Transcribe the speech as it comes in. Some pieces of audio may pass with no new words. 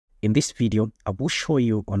In this video, I will show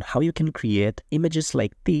you on how you can create images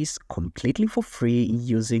like this completely for free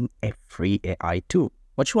using a free AI tool.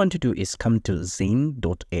 What you want to do is come to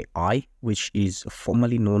Dzine.ai, which is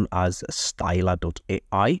formerly known as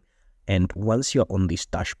Styler.ai. And once you're on this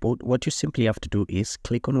dashboard, what you simply have to do is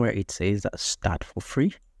click on where it says Start for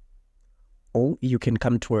Free. Or you can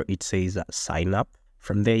come to where it says Sign Up.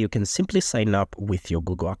 From there, you can simply sign up with your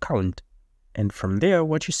Google account. And from there,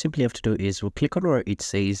 what you simply have to do is we'll click on where it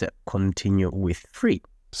says Continue with Free.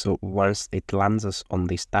 So once it lands us on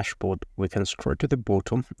this dashboard, we can scroll to the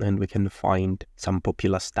bottom and we can find some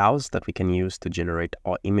popular styles that we can use to generate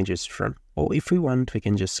our images from. Or if we want, we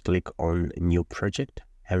can just click on New Project.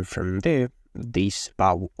 And from there, this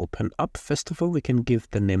bar will open up. First of all, we can give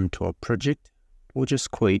the name to our project. We'll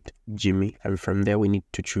just call it Jimmy. And from there, we need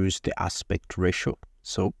to choose the aspect ratio.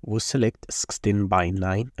 So we'll select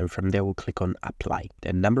 16:9, and from there we'll click on Apply.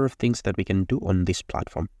 There are a number of things that we can do on this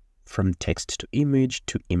platform, from text to image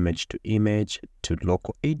to image to image to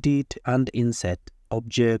local edit and insert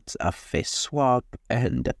objects, a face swap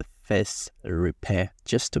and face repair,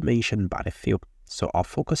 just to mention but a few. So our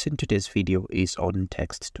focus in today's video is on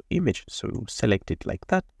text to image. So we'll select it like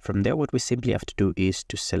that. From there, what we simply have to do is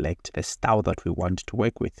to select the style that we want to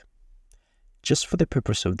work with. Just for the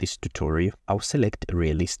purpose of this tutorial, I'll select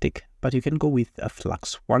realistic, but you can go with a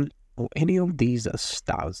flux one or any of these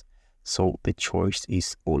styles. So the choice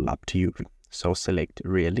is all up to you. So select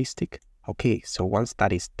realistic. Okay, so once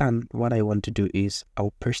that is done, what I want to do is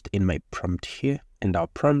I'll paste in my prompt here. And our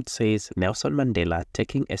prompt says Nelson Mandela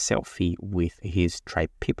taking a selfie with his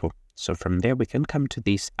tribe people. So from there, we can come to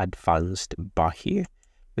this advanced bar here.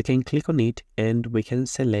 We can click on it and we can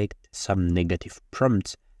select some negative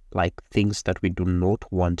prompts, like things that we do not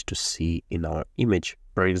want to see in our image.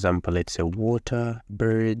 For example, let's say water,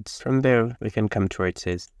 birds. From there, we can come to where it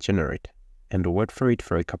says generate and wait for it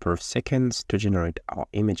for a couple of seconds to generate our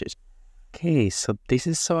images. Okay, so this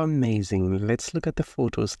is so amazing. Let's look at the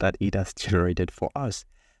photos that it has generated for us.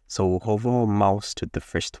 So hover our mouse to the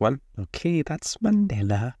first one. Okay, that's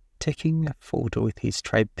Mandela taking a photo with his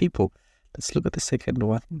tribe people. Let's look at the second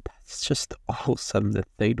one. That's just awesome. The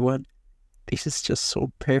third one. This is just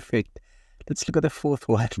so perfect. Let's look at the fourth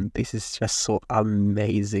one. This is just so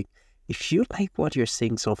amazing. If you like what you're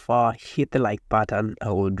seeing so far, hit the like button.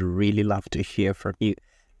 I would really love to hear from you.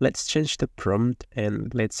 Let's change the prompt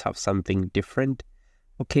and let's have something different.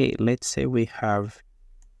 Okay, let's say we have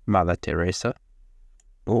Mother Teresa.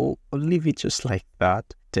 Or leave it just like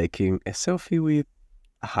that, taking a selfie with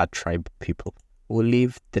her tribe people. We'll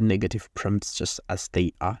leave the negative prompts just as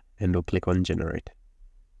they are and we'll click on generate.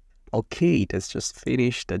 Okay, it has just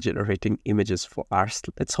finished generating images for us.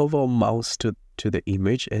 Let's hover our mouse to the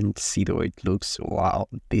image and see the way it looks. Wow,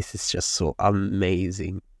 this is just so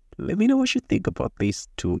amazing. Let me know what you think about these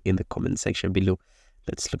two in the comment section below.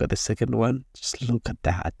 Let's look at the second one. Just look at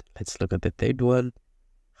that. Let's look at the third one.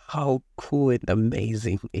 How cool and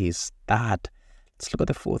amazing is that? Let's look at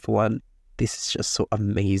the fourth one. This is just so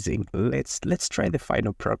amazing. Let's try the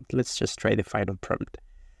final prompt. Let's just try the final prompt.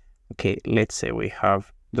 Okay, let's say we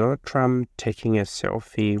have Donald Trump taking a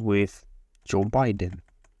selfie with Joe Biden.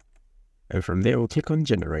 And from there, we'll click on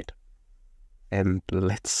generate. And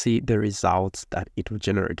let's see the results that it will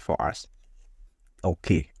generate for us.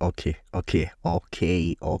 Okay. Let's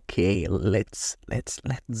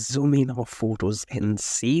zoom in our photos and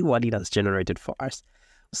see what it has generated for us.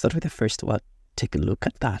 We'll start with the first one. Take a look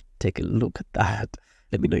at that.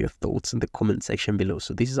 Let me know your thoughts in the comment section below.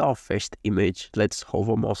 So this is our first image. Let's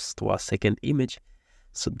hover mouse to our second image.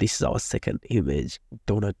 So this is our second image,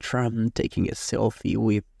 Donald Trump taking a selfie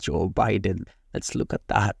with Joe Biden. Let's look at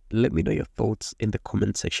that. Let me know your thoughts in the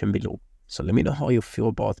comment section below. So let me know how you feel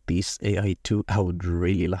about this AI tool. I would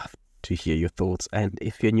really love to hear your thoughts. And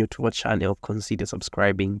if you're new to our channel, consider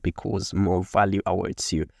subscribing because more value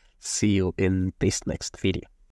awaits you. See you in this next video.